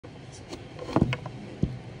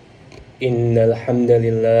إن الحمد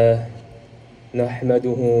لله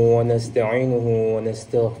نحمده ونستعينه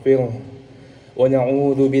ونستغفره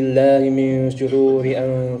ونعوذ بالله من شرور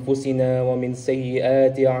أنفسنا ومن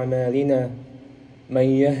سيئات أعمالنا من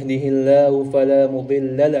يهده الله فلا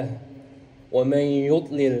مضل له ومن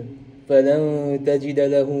يضلل فلن تجد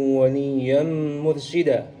له وليا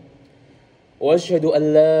مرشدا وأشهد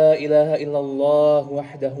أن لا إله إلا الله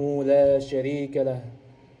وحده لا شريك له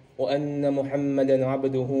وأن محمدا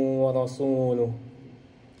عبده ورسوله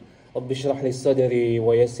رب اشرح لي صدري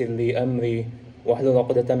ويسر لي أمري واحلل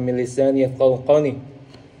عقدة من لساني يفقهوا قولي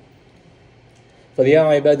فيا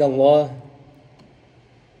عباد الله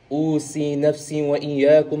أوصي نفسي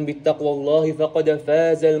وإياكم بالتقوى الله فقد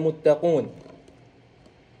فاز المتقون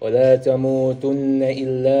ولا تموتن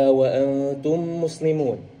إلا وأنتم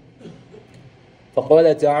مسلمون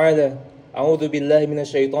فقال تعالى أعوذ بالله من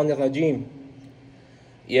الشيطان الرجيم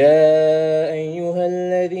يا أيها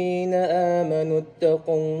الذين آمنوا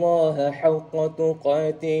اتقوا الله حق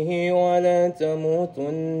تقاته ولا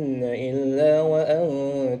تموتن إلا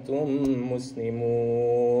وأنتم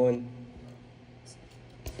مسلمون.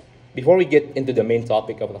 Before we get into the main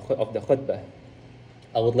topic of the khutbah,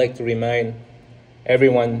 I would like to remind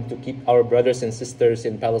everyone to keep our brothers and sisters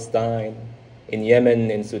in Palestine, in Yemen,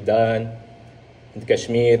 in Sudan, in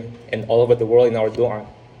Kashmir, and all over the world in our dua.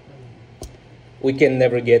 We can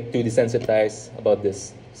never get too desensitized about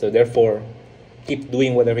this. So therefore, keep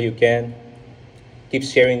doing whatever you can. Keep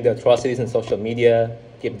sharing the atrocities on social media.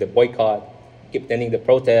 Keep the boycott. Keep attending the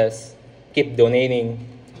protests. Keep donating.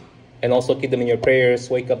 And also keep them in your prayers.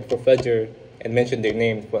 Wake up before Fajr and mention their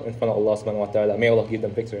name in front of Allah subhanahu wa ta'ala. May Allah give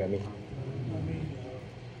them victory. Ameen.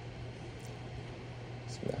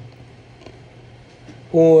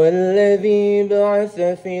 هو الذي بعث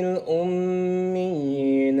في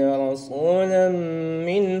الأميين رسولا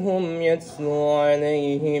منهم يتلو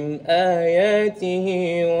عليهم آياته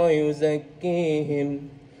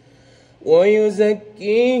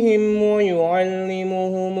ويزكيهم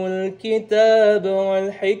ويعلمهم الكتاب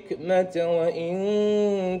والحكمة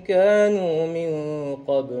وإن كانوا من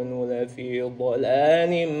قبل لفي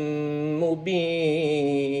ضلال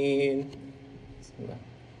مبين.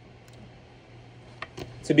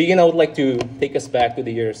 To begin, I would like to take us back to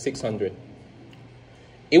the year 600.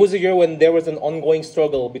 It was a year when there was an ongoing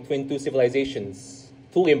struggle between two civilizations,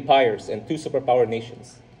 two empires, and two superpower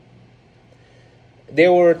nations. They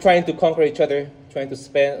were trying to conquer each other, trying to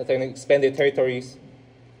expand their territories.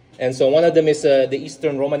 And so one of them is the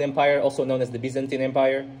Eastern Roman Empire, also known as the Byzantine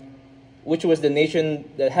Empire, which was the nation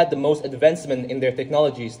that had the most advancement in their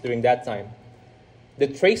technologies during that time. The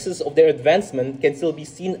traces of their advancement can still be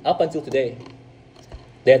seen up until today.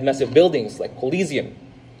 They had massive buildings like Coliseum,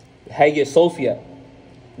 Hagia Sophia,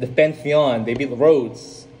 the Pantheon. They built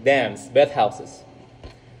roads, dams, bathhouses.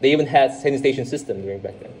 They even had sanitation system during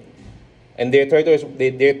back then. And their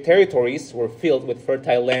territories were filled with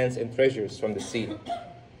fertile lands and treasures from the sea.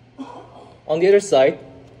 On the other side,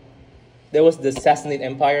 there was the Sassanid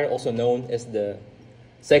Empire, also known as the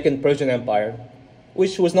Second Persian Empire,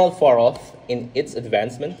 which was not far off in its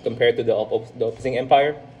advancement compared to the opposing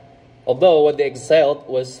empire. Although what they excelled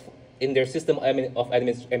was in their system of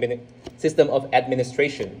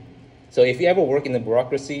administration. So if you ever work in a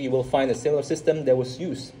bureaucracy, you will find a similar system that was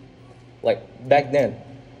used, like back then,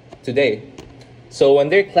 today. So when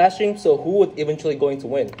they're clashing, so who would eventually going to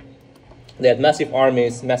win? They had massive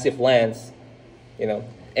armies, massive lands,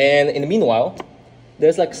 And in the meanwhile,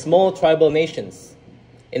 there's like small tribal nations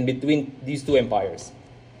in between these two empires.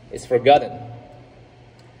 It's forgotten.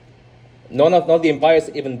 None of the empires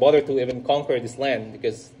even bothered to even conquer this land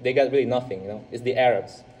because they got really nothing, It's the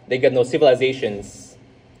Arabs. They got no civilizations,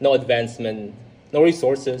 no advancement, no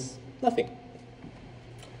resources, nothing.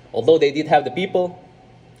 Although they did have the people,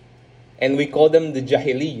 and we call them the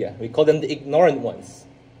Jahiliyyah. We call them the ignorant ones.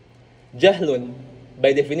 Jahlun,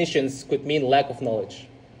 by definitions, could mean lack of knowledge.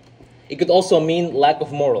 It could also mean lack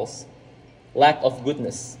of morals, lack of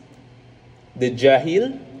goodness. The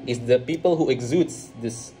Jahil is the people who exudes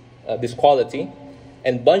this quality,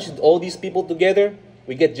 and bunched all these people together,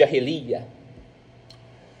 we get Jahiliyyah.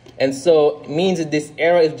 And so it means that this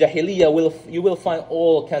era of Jahiliyyah, you will find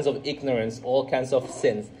all kinds of ignorance, all kinds of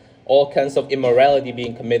sins, all kinds of immorality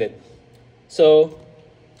being committed. So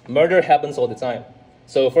murder happens all the time.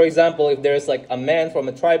 So for example, if there's like a man from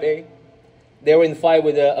a tribe A, they were in fight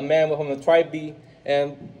with a man from a tribe B,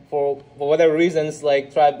 and for whatever reasons,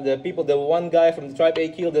 like the one guy from the tribe A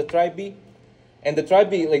killed the tribe B, and the tribe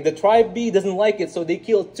B doesn't like it, so they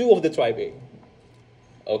kill two of the tribe A.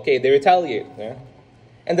 Okay, they retaliate. Yeah?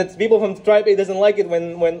 And the people from tribe A doesn't like it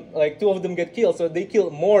when like two of them get killed, so they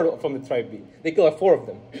kill more from the tribe B. They kill like 4 of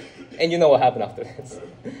them. And you know what happened after this.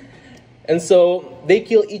 And so they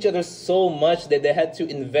kill each other so much that they had to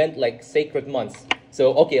invent like sacred months.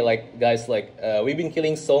 So okay, like guys, like we've been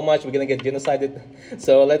killing so much, we're gonna get genocided.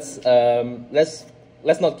 So let's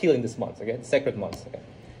not kill in this month, okay? Sacred months. Okay?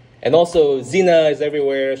 And also zina is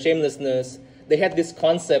everywhere, shamelessness. They had this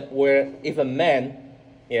concept where if a man,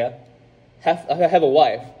 have a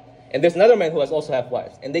wife, and there's another man who has also have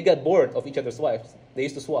wives, and they got bored of each other's wives, they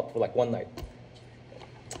used to swap for like one night.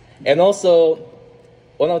 And also,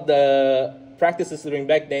 one of the practices during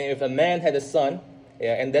back then, if a man had a son,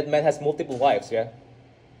 and that man has multiple wives,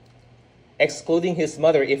 excluding his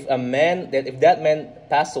mother, if that man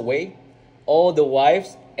passed away, all the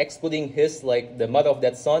wives, excluding his, like the mother of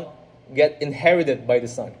that son, get inherited by the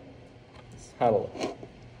son. SubhanAllah.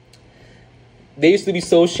 They used to be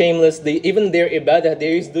so shameless. Even their ibadah,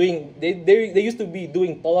 they used to be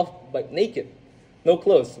doing tawaf but naked, no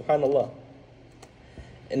clothes. SubhanAllah.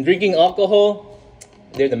 And drinking alcohol,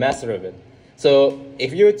 they're the master of it. So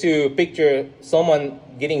if you were to picture someone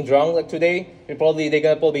getting drunk like today, they're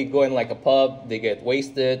gonna probably go in like a pub, they get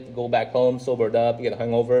wasted, go back home, sobered up, get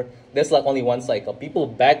hungover. That's like only one cycle. People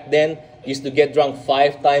back then used to get drunk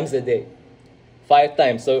 5 times a day. 5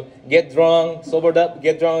 times. So get drunk, sobered up,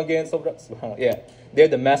 get drunk again, sobered up. Yeah, they're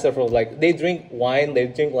the master for like, they drink wine, they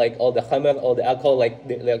drink like all the khamr, all the alcohol like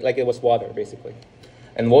it was water basically.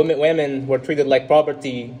 And women were treated like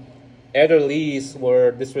property, elderlies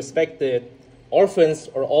were disrespected, orphans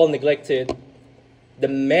are all neglected. The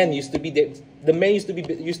men used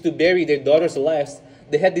to bury their daughters alive.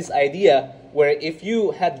 They had this idea where if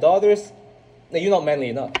you had daughters, then you're not manly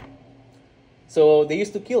enough. So they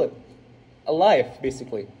used to kill it alive,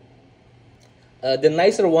 basically. The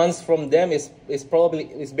nicer ones from them is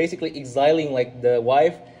basically exiling like the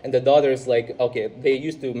wife and the daughters. Like, okay, they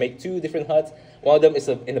used to make 2 different huts. One of them is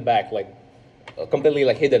in the back, like completely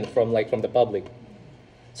like hidden from the public.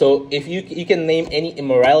 So if you can name any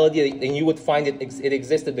immorality, then you would find it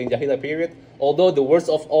existed during the Jahiliyyah period. Although the worst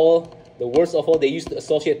of all, they used to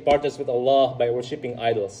associate partners with Allah by worshipping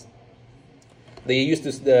idols. They used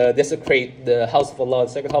to desecrate the house of Allah,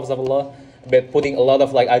 the sacred house of Allah, by putting a lot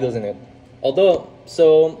of like idols in it. Although,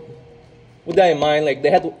 so with that in mind, like they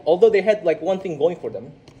had like one thing going for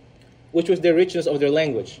them, which was the richness of their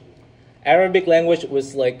language. Arabic language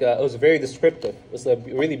was like it was very descriptive. It was a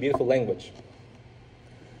really beautiful language.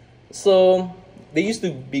 So they used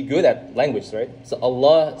to be good at language, right? So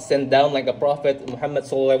Allah sent down like a prophet, Muhammad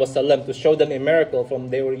sallallahu alaihi wasallam, to show them a miracle from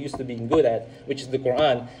they were used to being good at, which is the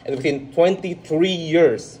Quran. And within 23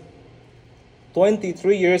 years,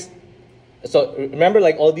 so remember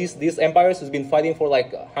like all these empires has been fighting for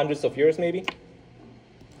like hundreds of years maybe?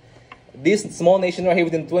 This small nation right here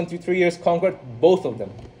within 23 years conquered both of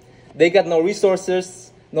them. They got no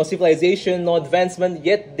resources, no civilization, no advancement,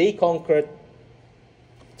 yet they conquered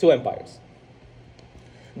 2 empires.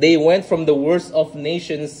 They went from the worst of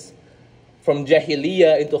nations, from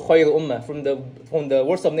Jahiliyyah into Khayr Ummah, from the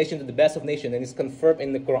worst of nations to the best of nations, and it's confirmed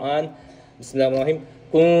in the Quran. Bismillahirrahmanirrahim.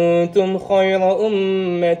 كنتم خير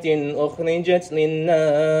أمة أخرجت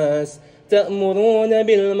للناس تأمرون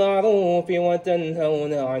بالمعروف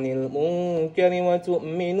وتنهون عن المنكر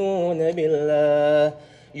وتؤمنون بالله.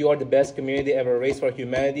 You are the best community ever raised for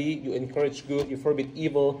humanity. You encourage good, you forbid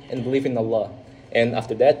evil, and believe in Allah. And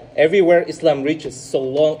after that, everywhere Islam reaches, so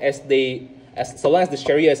long as the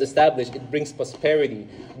Sharia is established, it brings prosperity,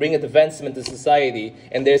 brings advancement to society,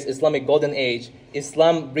 and there's Islamic golden age.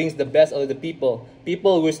 Islam brings the best out of the people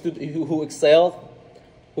who excelled,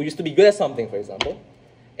 who used to be good at something, for example.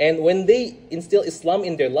 And when they instill Islam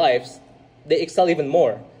in their lives, they excel even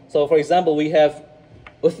more. So, for example, we have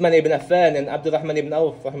Uthman ibn Affan and Abdurrahman ibn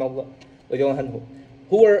Auf,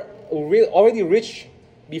 who were already rich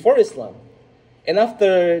before Islam. And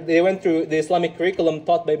after they went through the Islamic curriculum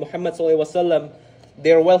taught by Muhammad sallallahu alaihi wasallam,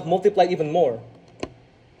 their wealth multiplied even more.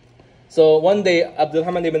 So one day,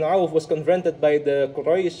 Abdurrahman ibn Auf was confronted by the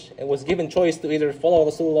Quraysh and was given choice to either follow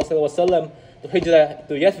Rasulullah sallallahu alaihi wasallam to hijrah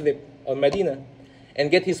to Yathrib or Medina and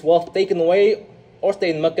get his wealth taken away, or stay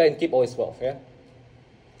in Mecca and keep all his wealth. Yeah,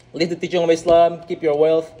 leave the teaching of Islam, keep your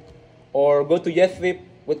wealth, or go to Yathrib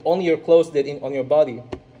with only your clothes on your body.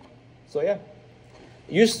 So yeah,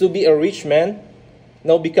 used to be a rich man,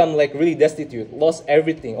 now become like really destitute, lost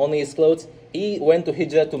everything, only his clothes. He went to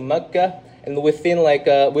hijrah to Mecca, and within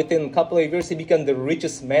a couple of years, he became the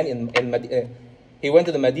richest man in Medina. He went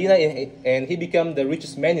to the Medina and he became the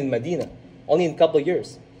richest man in Medina, only in a couple of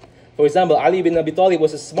years. For example, Ali ibn Abi Talib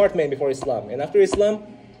was a smart man before Islam, and after Islam,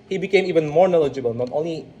 he became even more knowledgeable. Not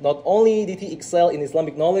only did he excel in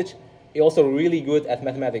Islamic knowledge, he also really good at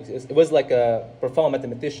mathematics. It was like a profound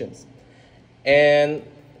mathematician. And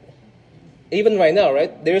even right now,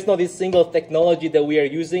 right, there is not this single technology that we are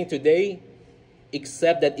using today,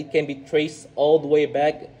 except that it can be traced all the way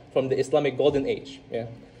back from the Islamic Golden Age. Yeah.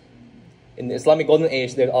 In the Islamic Golden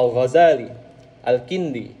Age, there are Al-Ghazali,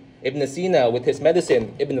 Al-Kindi, Ibn Sina with his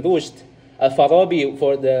medicine, Ibn Rushd, Al-Farabi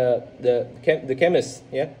for the chemist.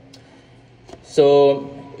 Yeah. So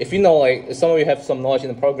if you know, like some of you have some knowledge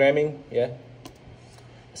in programming, yeah.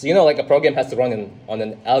 So you know, like a program has to run on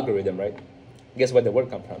an algorithm, right? Guess where the word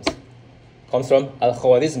comes from? Comes from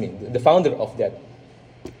Al-Khwarizmi, the founder of that.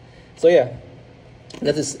 So yeah,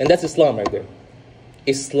 that's Islam right there.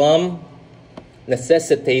 Islam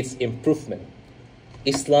necessitates improvement.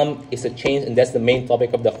 Islam is a change, and that's the main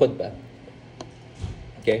topic of the khutbah.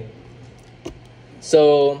 Okay.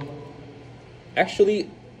 So actually,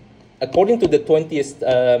 according to the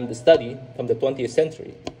 20th study from the 20th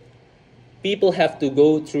century, people have to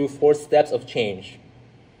go through 4 steps of change.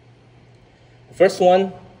 The first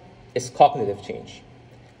one is cognitive change,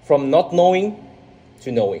 from not knowing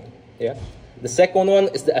to knowing. Yeah. The second one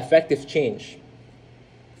is the affective change,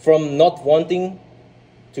 from not wanting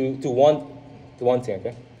to wanting.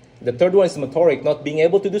 Okay. The third one is motoric, not being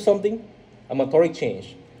able to do something, a motoric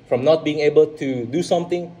change, from not being able to do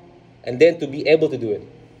something, and then to be able to do it.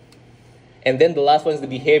 And then the last one is the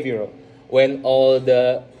behavioral, when all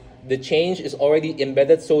the change is already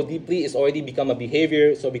embedded so deeply, it's already become a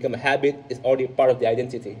behavior, so become a habit, it's already part of the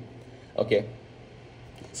identity. Okay.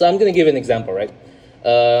 So I'm going to give an example, right?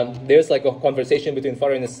 There's like a conversation between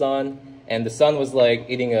father and the son, and the son was like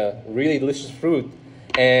eating a really delicious fruit,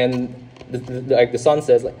 and the son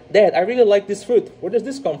says, like, "Dad, I really like this fruit. Where does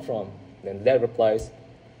this come from?" And the dad replies,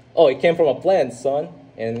 "Oh, it came from a plant, son."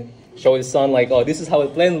 And show his son like, "Oh, this is how a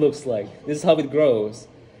plant looks like. This is how it grows."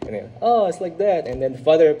 And then, "Oh, it's like that." And then the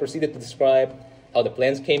father proceeded to describe how the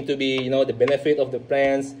plants came to be, the benefit of the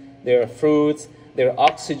plants, their fruits, their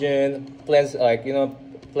oxygen, plants like,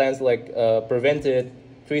 prevented,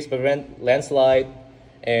 trees prevent landslide,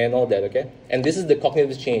 and all that, okay? And this is the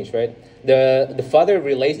cognitive change, right? The father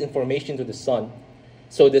relays information to the son.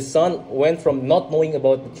 So the son went from not knowing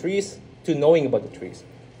about the trees to knowing about the trees,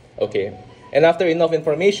 okay? And after enough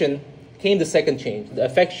information came the second change, the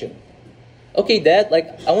affection. Okay, Dad,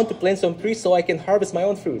 like, I want to plant some trees so I can harvest my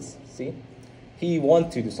own fruits. See? He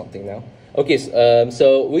wants to do something now. Okay,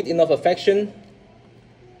 so with enough affection,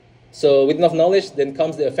 so with enough knowledge, then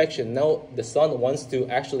comes the affection. Now the son wants to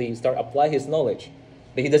actually start apply his knowledge,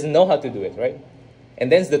 but he doesn't know how to do it, right?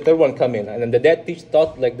 And then the third one come in, and then the dad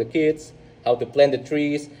taught like the kids how to plant the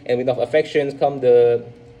trees, and with enough affection come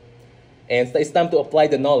and it's time to apply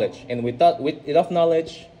the knowledge. And with enough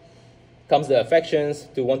knowledge comes the affections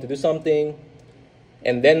to want to do something,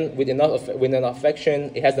 and then with enough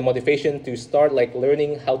affection, it has the motivation to start like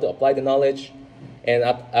learning how to apply the knowledge,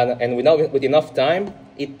 and with enough time,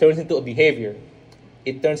 it turns into a behavior.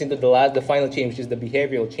 It turns into the final change, which is the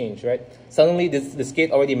behavioral change, right? Suddenly, this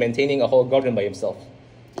kid already maintaining a whole garden by himself,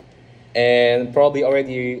 and probably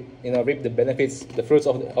already reap the benefits, the fruits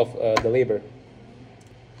of the labor.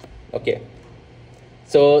 Okay.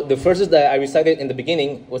 So the verses that I recited in the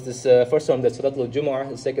beginning was this first one, the Surah Al-Jumu'ah,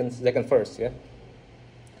 the second verse, yeah?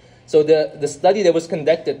 So the study that was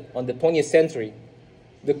conducted on the 20th century,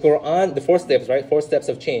 the Quran, the 4 steps, right? 4 steps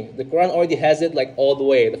of change. The Quran already has it like all the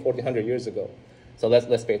way, the 1400 years ago. So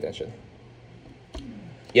let's pay attention.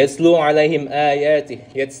 Yatslu alayhim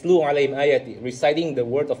ayati, reciting the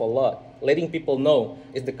word of Allah, letting people know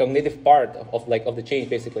is the cognitive part of the change,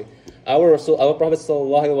 basically. Our Prophet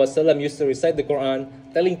ﷺ used to recite the Quran,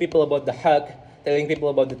 telling people about the haqq, telling people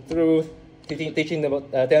about the truth, telling them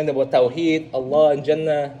about Tawheed, Allah and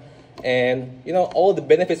Jannah, and all the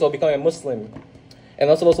benefits of becoming a Muslim. And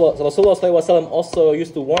also Rasulullah ﷺ also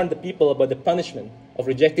used to warn the people about the punishment of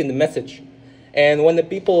rejecting the message. And when the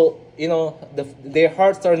people, their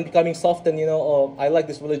hearts started becoming softened, oh, I like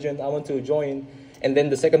this religion, I want to join. And then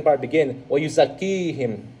the second part begin,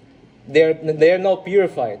 وَيُزَكِّيهِمْ. They're now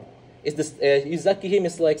purified. Yuzakihim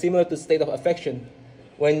is like similar to state of affection.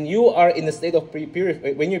 When you are in the state of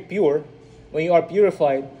when you're pure, when you are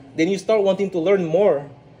purified, then you start wanting to learn more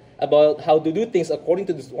about how to do things according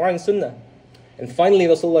to the Quran and Sunnah. And finally,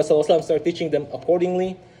 Rasulullah ﷺ started teaching them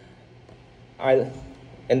accordingly.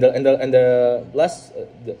 And the last,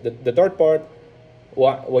 the third part,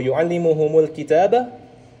 وَيُعَلِّمُهُمُ الْكِتَابَ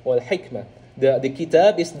وَالْحِكْمَةِ. The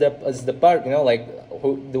kitab is the part,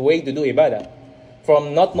 the way to do ibadah.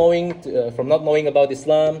 From not knowing about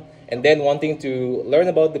Islam, and then wanting to learn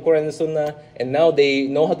about the Quran and Sunnah, and now they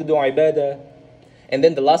know how to do ibadah. And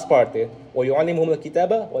then the last part, وَيُعَلِّمُهُمُ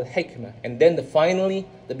الْكِتَابَ وَالْحِكْمَةِ. And then finally,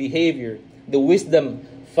 the behavior, the wisdom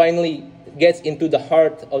finally gets into the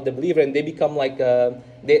heart of the believer, and they become like, that's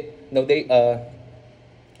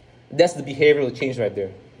the behavioral change right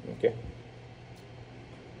there. Okay.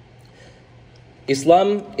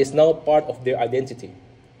 Islam is now part of their identity.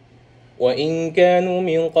 وَإِن كَانُوا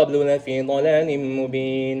مِن قَبْلُ لَفِي ضَلَالٍ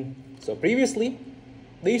مُبِينٍ. So previously,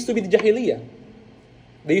 they used to be the Jahiliyyah.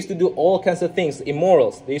 They used to do all kinds of things,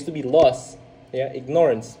 immorals. They used to be lost,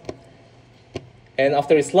 ignorance. And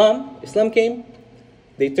after Islam came,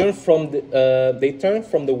 they turned from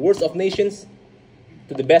the worst of nations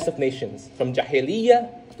to the best of nations, from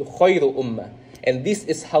Jahiliyyah to Khayru Ummah. And this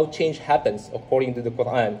is how change happens according to the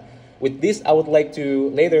Quran. With this, I would like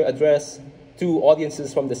to later address two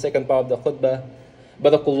audiences from the second part of the khutbah.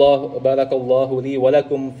 بارك الله لي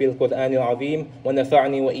ولكم في القرآن العظيم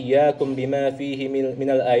ونفعني وإياكم بما فيه من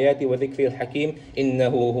الآيات وذكر الحكيم إنه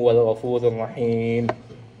هو الغفور الرحيم.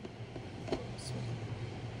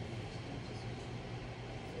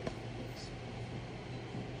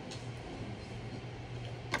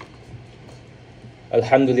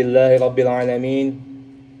 الحمد لله رب العالمين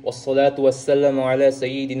والصلاة والسلام على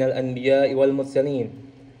سيدنا الأنبياء والمرسلين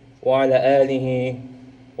وعلى آله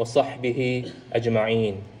وصحبه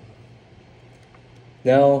أجمعين.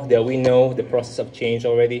 Now that we know the process of change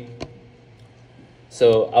already,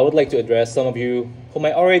 so I would like to address some of you who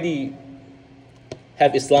might already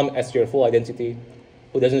have Islam as your full identity,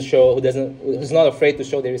 who's not afraid to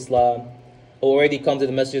show their Islam, who already come to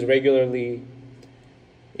the Masjid regularly.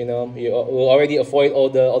 You already avoid all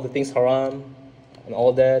the things haram and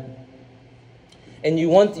all that, and you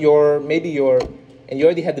want and you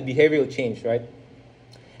already had the behavioral change, right?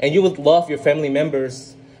 And you would love your family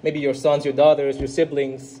members, maybe your sons, your daughters, your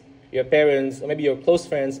siblings, your parents, or maybe your close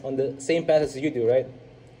friends on the same path as you do, right?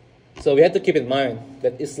 So we have to keep in mind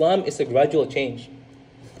that Islam is a gradual change.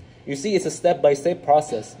 You see, it's a step-by-step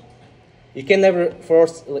process. You can never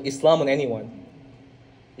force Islam on anyone.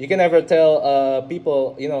 You can never tell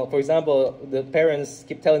people, for example, the parents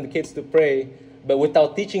keep telling the kids to pray, but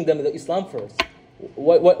without teaching them the Islam first.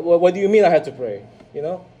 What do you mean I have to pray?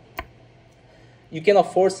 You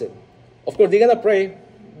cannot force it. Of course, they're gonna pray,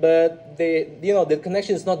 but the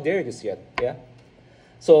connection is not there just yet. Yeah.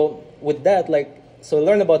 So with that,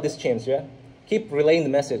 learn about this change. Yeah. Keep relaying the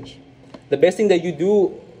message. The best thing that you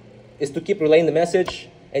do is to keep relaying the message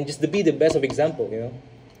and just to be the best of example.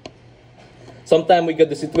 Sometimes we get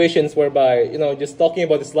the situations whereby just talking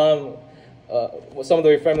about Islam, some of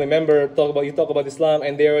your family member talk about Islam,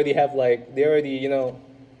 and they already have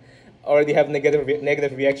already have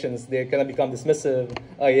negative reactions. They kind of become dismissive.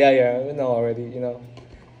 Oh yeah, we know already.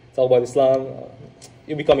 Talk about Islam.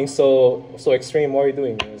 You're becoming so extreme. What are you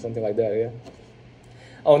doing? Or something like that. Yeah.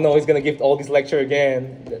 Oh no, he's gonna give all this lecture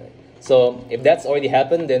again. So if that's already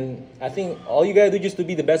happened, then I think all you gotta do is just to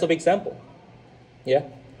be the best of example. Yeah.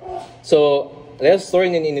 So there's a story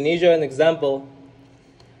in Indonesia, an example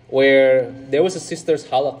where there was a sister's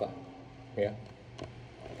halakha. Yeah.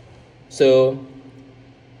 So.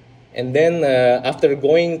 And then after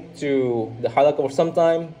going to the halakha for some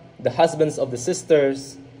time, the husbands of the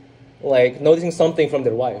sisters, noticing something from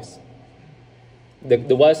their wives.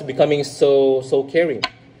 The wives are becoming so caring,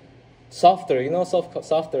 softer,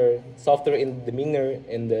 softer in demeanor,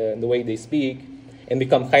 in the way they speak, and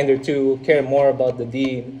become kinder too, care more about the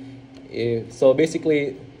deen. So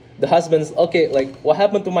basically, the husbands, what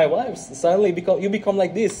happened to my wives? Suddenly you become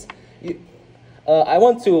like this. I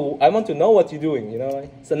want to know what you're doing,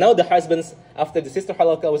 So now the husbands, after the sister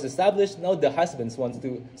halakha was established, now the husbands want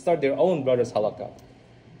to start their own brother's halakha.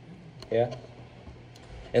 Yeah.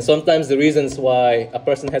 And sometimes the reasons why a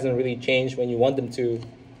person hasn't really changed when you want them to,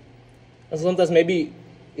 and sometimes maybe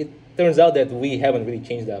it turns out that we haven't really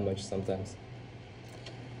changed that much sometimes.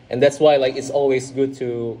 And that's why it's always good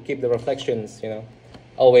to keep the reflections,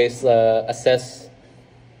 always assess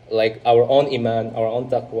our own iman, our own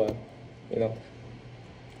taqwa,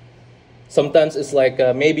 Sometimes it's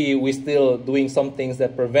maybe we're still doing some things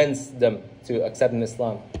that prevents them to accepting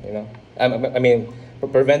Islam, I mean,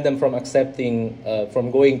 prevent them from accepting, from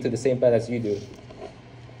going to the same path as you do.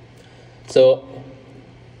 So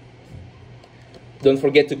don't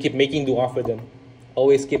forget to keep making dua for them.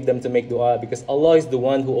 Always keep them to make dua, because Allah is the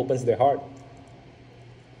one who opens their heart.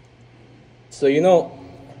 So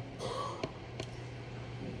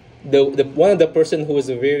the one of the person who is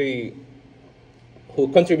who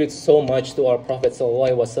contributes so much to our Prophet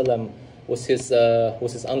ﷺ was his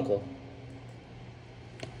uncle,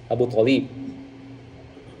 Abu Talib.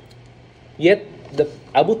 Yet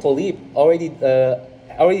Abu Talib already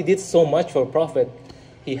did so much for Prophet.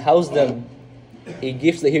 He housed them He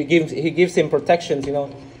gives him protections,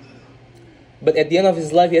 But at the end of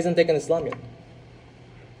his life, he hasn't taken Islam yet.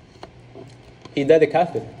 He died a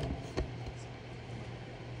kafir.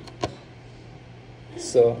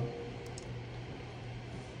 So,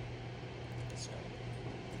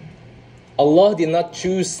 Allah did not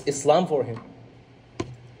choose Islam for him.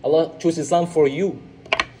 Allah chose Islam for you.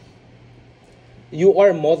 You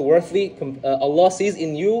are more worthy. Allah sees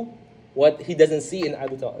in you what He doesn't see in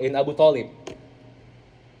Abu Talib.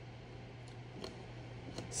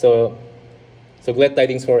 So glad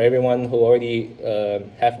tidings for everyone who already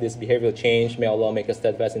have this behavioral change. May Allah make us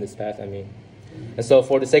steadfast in this path. Ameen. And so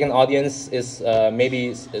for the second audience is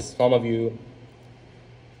maybe some of you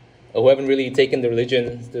who haven't really taken the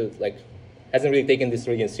religion, hasn't really taken this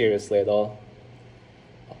religion seriously at all.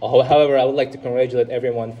 However, I would like to congratulate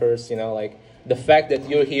everyone first, the fact that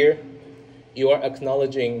you're here, you are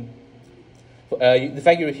acknowledging, the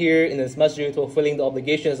fact you're here in this masjid fulfilling the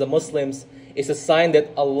obligations of Muslims is a sign that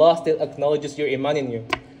Allah still acknowledges your iman in you.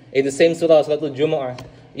 In the same surah, Surah Al-Jumu'ah,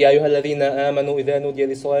 Ya ayyuhalladhina amanu idha nudiya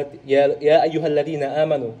li-salat, Ya ayyuhalladhina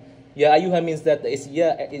amanu. Ya ayyuha means that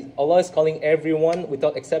Allah is calling everyone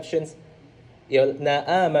without exceptions. Ya na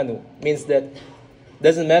amanu means that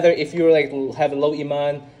doesn't matter if you're have a low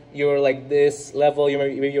iman, you're this level,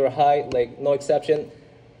 you're high, no exception.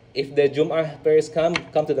 If the Jum'ah prayers come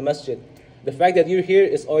to the masjid. The fact that you're here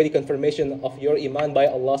is already confirmation of your iman by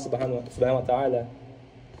Allah subhanahu wa ta'ala.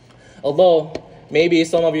 Although maybe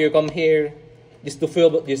some of you come here just to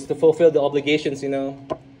fulfill the obligations,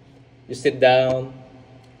 You sit down.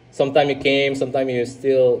 Sometimes you came, sometimes you're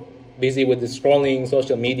still busy with the scrolling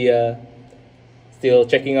social media, still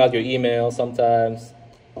checking out your email sometimes.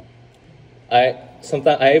 I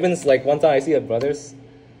even one time I see a brothers,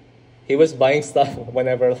 he was buying stuff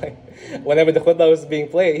whenever the khutbah was being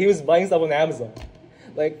played, he was buying stuff on Amazon.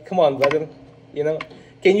 Come on, brother,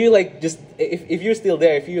 Can you just if you're still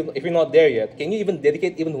there, if you're not there yet, can you even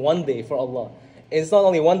dedicate even one day for Allah? And it's not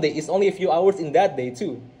only one day; it's only a few hours in that day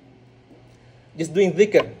too. Just doing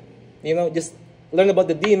dhikr, just learn about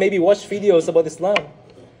the deen. Maybe watch videos about Islam.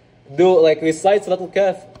 Do recite Surah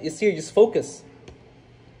Al-Kahf. It's here. Just focus.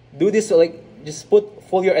 Do this just put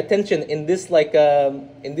full your attention in this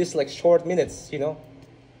short minutes.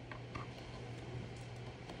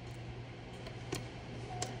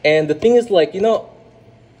 And the thing is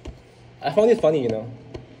I found it funny,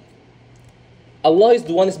 Allah is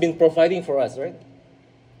the one who's been providing for us, right?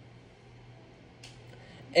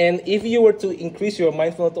 And if you were to increase your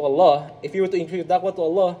mindfulness to Allah, if you were to increase your taqwa to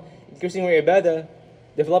Allah, increasing your ibadah,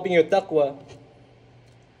 developing your taqwa,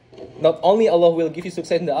 not only Allah will give you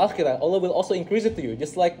success in the akhirah, Allah will also increase it to you,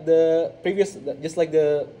 just like the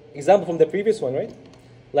example from the previous one, right?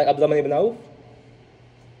 Like Abdurrahman ibn Auf.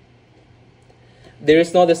 There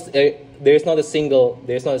is not a single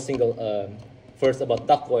verse about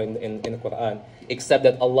taqwa in the Quran, except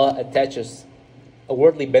that Allah attaches a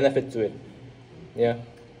worldly benefit to it. Yeah.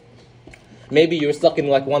 Maybe you're stuck in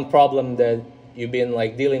one problem that you've been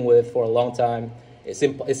dealing with for a long time. It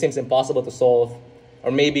seems impossible to solve,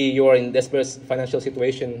 or maybe you're in desperate financial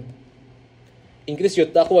situation. Increase your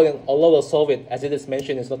taqwa and Allah will solve it, as it is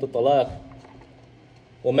mentioned in Surah Al-Talaq.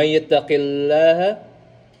 وَمَن يَتَّقِ اللَّهَ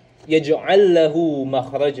يَجْعَلْ لَهُ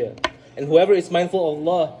مَخْرَجًا. And whoever is mindful of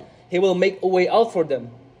Allah, He will make a way out for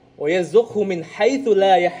them. وَيَرْزُقْهُ مِنْ حَيْثُ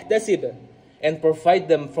لَا يَحْتَسِبُ. And provide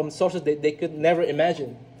them from sources that they could never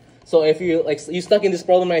imagine. So if you're stuck in this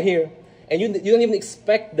problem right here, and you don't even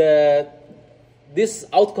expect that this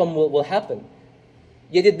outcome will happen,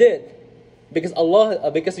 yet it did,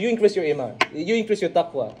 because you increase your iman, you increase your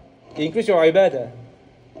taqwa, you increase your ibadah.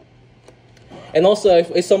 And also,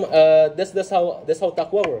 that's how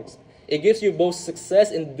taqwa works. It gives you both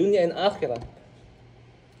success in dunya and akhirah.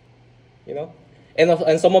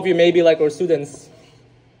 And some of you may be like our students,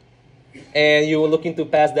 and you were looking to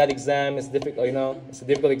pass that exam. It's difficult, it's a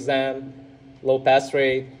difficult exam, low pass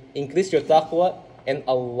rate. Increase your taqwa, and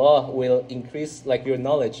Allah will increase your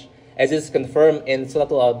knowledge, as is confirmed in Surah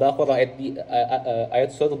Al-Baqarah at the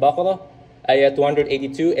ayat Surah Al-Baqarah, ayat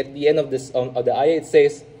 282. At the end of the ayah, it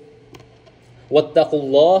says, وَاتَّقُوا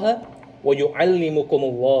اللَّهَ وَيُعَلِّمُكُمُ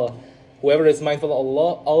اللَّهُ. Whoever is mindful of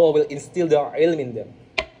Allah, Allah will instill the ilm in them.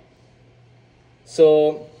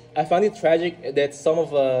 So I find it tragic that some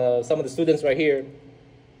of the students right here,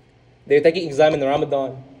 they're taking exam in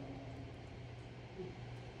Ramadan.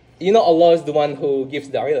 Allah is the one who gives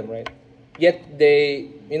the ilm, right? Yet they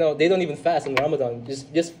don't even fast in Ramadan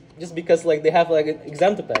just because they have an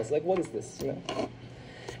exam to pass. What is this?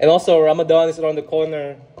 And also Ramadan is around the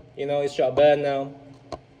corner. It's Sha'ban now.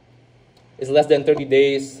 It's less than 30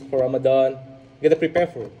 days for Ramadan. You gotta prepare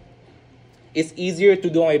for it. It's easier to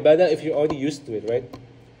do ibadah if you're already used to it, right?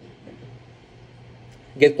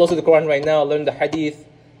 Get close to the Quran right now, learn the hadith,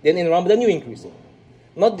 then in Ramadan you increase it.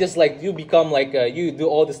 Not just like you become like, you do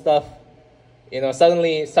all the stuff,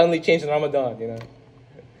 suddenly change in Ramadan,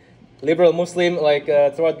 Liberal Muslim like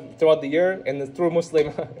throughout the year, and the true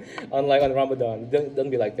Muslim on Ramadan. Don't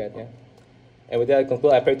be like that, yeah. And with that, I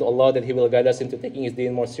conclude. I pray to Allah that He will guide us into taking His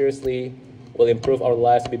deen more seriously, will improve our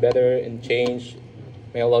lives to be better and change.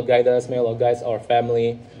 May Allah guide us. May Allah guide our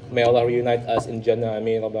family. May Allah reunite us in Jannah.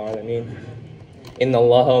 Ameen. Rabbal Alameen. Inna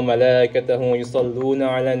Allah wa malaikatahu yusalluna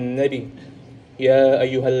ala nabi. Ya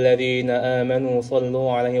ayyuhalladhina amanu sallu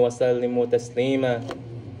alayhi wa sallimu taslima.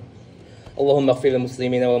 اللهم اغفر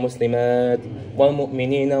للمسلمين والمسلمات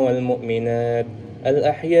والمؤمنين والمؤمنات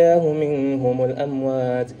الأحياء منهم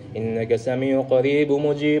الأموات إنك سميع قريب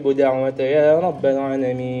مجيب دعوة يا رب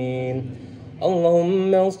العالمين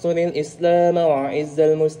اللهم انصر الإسلام وأعز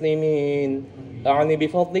المسلمين أعني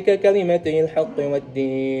بفضلك كلمتي الحق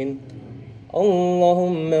والدين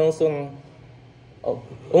اللهم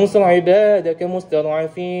انصر عبادك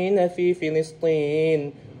مستضعفين في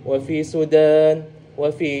فلسطين وفي السودان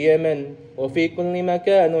وفي يمن وفي كل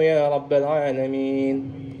مكان يا رب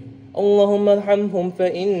العالمين اللهم ارحمهم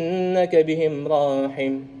فإنك بهم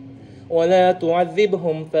راحم ولا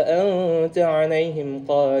تعذبهم فأنت عليهم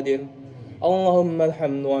قادر اللهم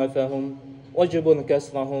ارحم ضعفهم واجبر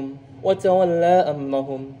كسرهم وتولى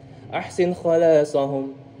أمرهم أحسن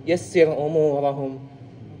خلاصهم يسر أمورهم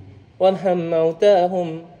وارحم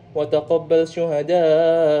موتاهم وتقبل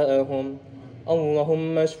شهداءهم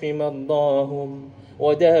اللهم اشف مرضاهم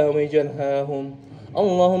وداو جرحاهم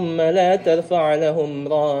اللهم لا ترفع لهم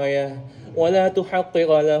راية ولا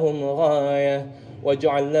تحقق لهم غاية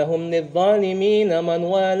واجعل لهم للظالمين من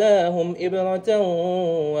والاهم إبرة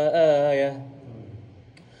وآية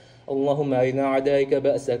اللهم أرنا أعدائك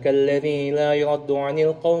بأسك الذي لا يرد عن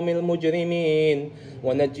القوم المجرمين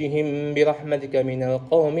ونجهم برحمتك من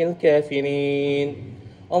القوم الكافرين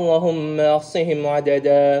اللهم احصهم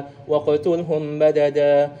عددا واقتلهم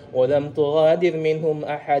بددا ولم تغادر منهم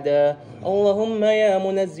أحدا اللهم يا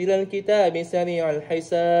منزل الكتاب سريع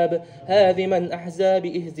الحساب هاذم الأحزاب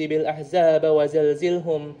اهزب الأحزاب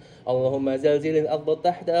وزلزلهم اللهم زلزل الأرض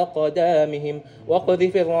تحت أقدامهم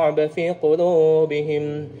واقذف الرعب في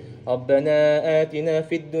قلوبهم ربنا آتنا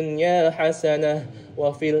في الدنيا حسنة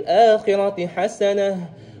وفي الآخرة حسنة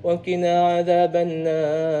وقنا عذاب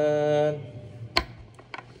النار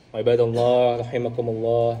عباد الله رحمكم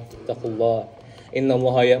الله اتقوا الله إن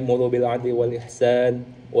الله يأمر بالعدل والإحسان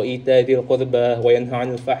وإيتاء ذي القربى وينهى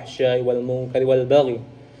عن الفحشاء والمنكر والبغي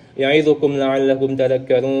يعظكم لعلكم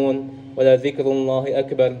تذكرون ولذكر الله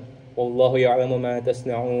أكبر والله يعلم ما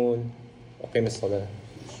تصنعون أقم الصلاة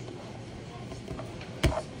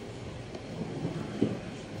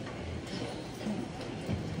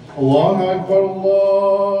الله أكبر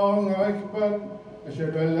الله أكبر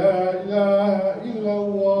أشهد أن لا إله إلا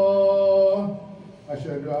الله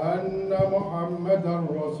أشهد أن محمدا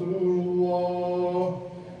رسول الله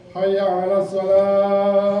حي على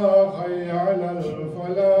الصلاة حي على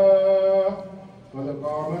الفلاح قد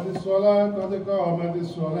قامت الصلاة قد قامت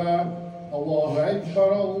الصلاة الله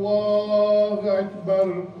أكبر الله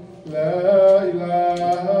أكبر لا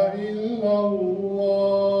إله إلا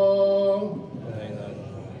الله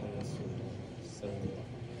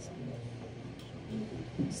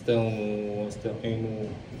استووا واستقيموا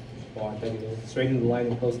واعتدلوا. Straighten the line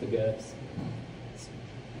and close the gaps.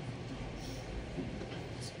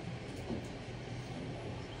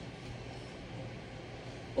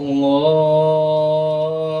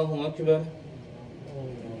 الله أكبر.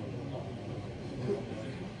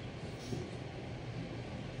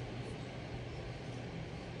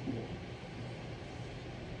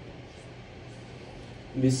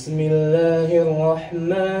 بسم الله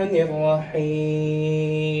الرحمن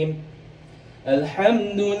الرحيم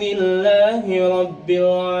الحمد لله رب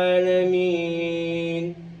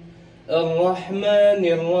العالمين الرحمن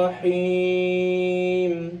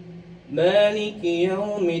الرحيم مالك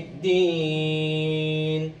يوم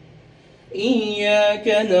الدين إياك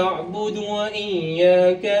نعبد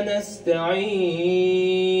وإياك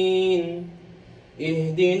نستعين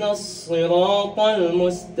اهدنا الصراط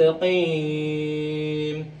المستقيم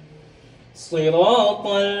صراط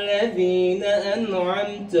الذين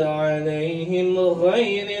أنعمت عليهم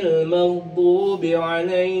غير المغضوب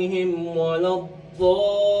عليهم ولا الضالين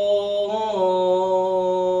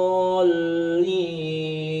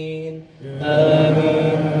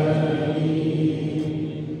آمين.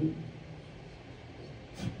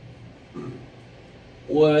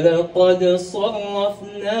 ولقد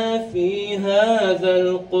صرفنا في هذا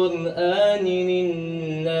القرآن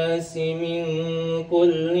للناس من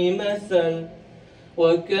كل مثل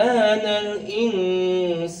وكان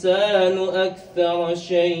الإنسان أكثر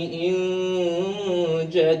شيء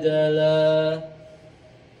جدلا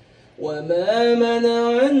وما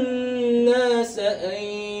منع الناس أن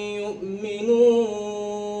يؤمنوا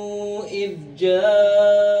إذ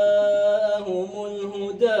جاءهم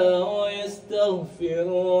الهدى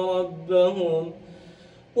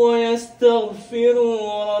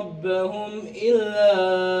ويستغفروا ربهم إلا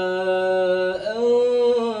أن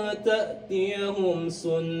تأتيهم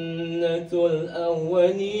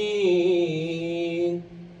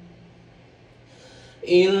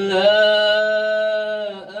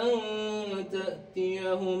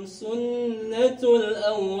سنة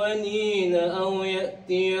الأولين أو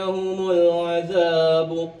يأتيهم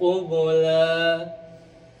العذاب قبلا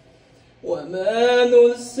وما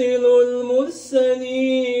نرسل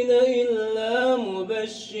المرسلين إلا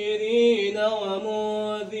مبشرين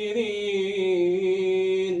ومنذرين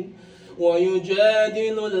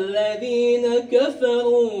ويجادل الذين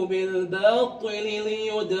كفروا بالباطل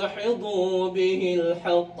ليدحضوا به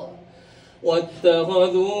الحق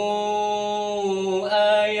واتخذوا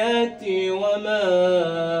آياتي وما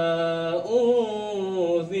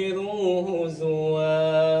أنذروا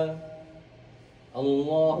هزوا.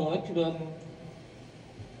 الله أكبر.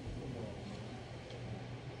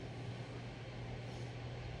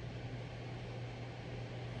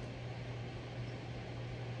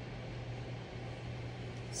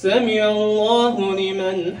 سمع الله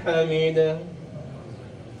لمن حمده.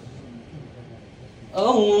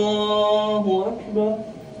 الله أكبر.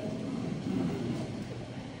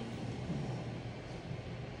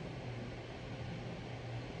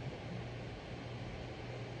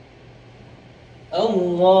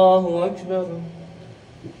 الله أكبر.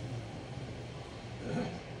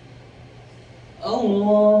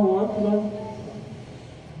 الله أكبر.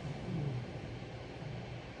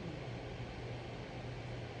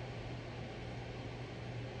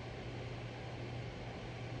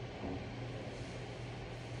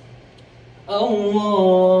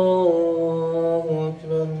 الله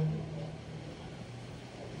أكبر.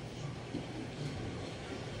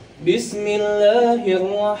 بسم الله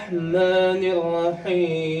الرحمن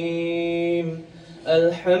الرحيم.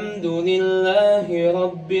 الحمد لله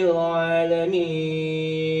رب العالمين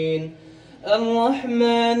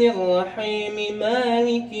الرحمن الرحيم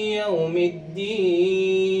مالك يوم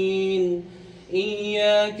الدين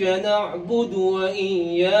إياك نعبد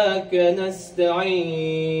وإياك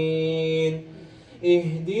نستعين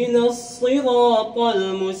اهدنا الصراط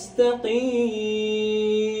المستقيم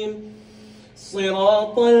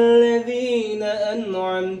صراط الذين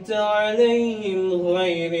أنعمت عليهم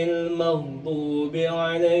غير المغضوب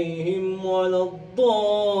عليهم ولا الضالين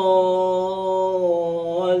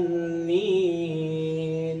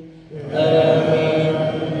آمين.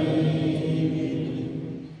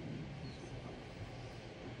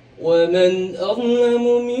 ومن أظلم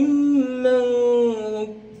ممن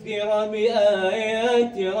ذكر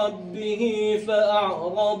بآيات ربه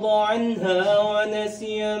فأعرض عنها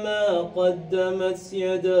ونسي ما قدمت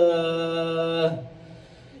يداه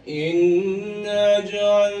إنا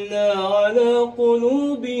جعلنا على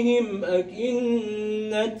قلوبهم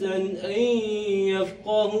أكنة أن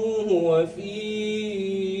يفقهوه وفي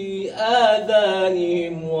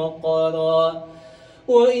آذانهم وقرا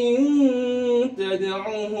وإن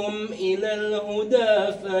تدعهم إلى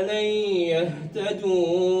الهدى فلن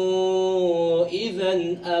يهتدوا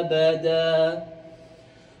إذا أبدا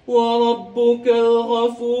وربك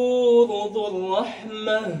الغفور ذو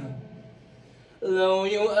الرحمة لو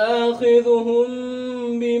يؤاخذهم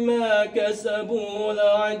بما كسبوا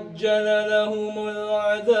لعجل لهم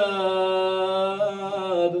العذاب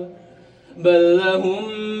بل لهم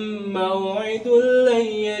موعد لن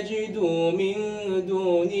يجدوا من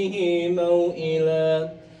دونه موئلا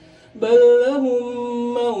بل لهم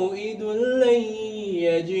موئد لن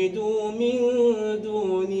يجدوا من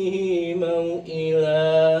دونه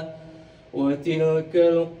موئلا وتلك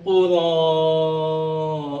القرى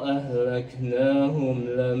أهلكناهم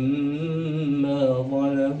لما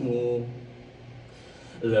ظلموا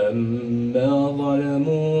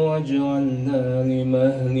وجعلنا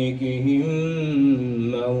لمهلكهم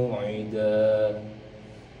موعدا.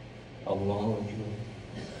 الله أكبر.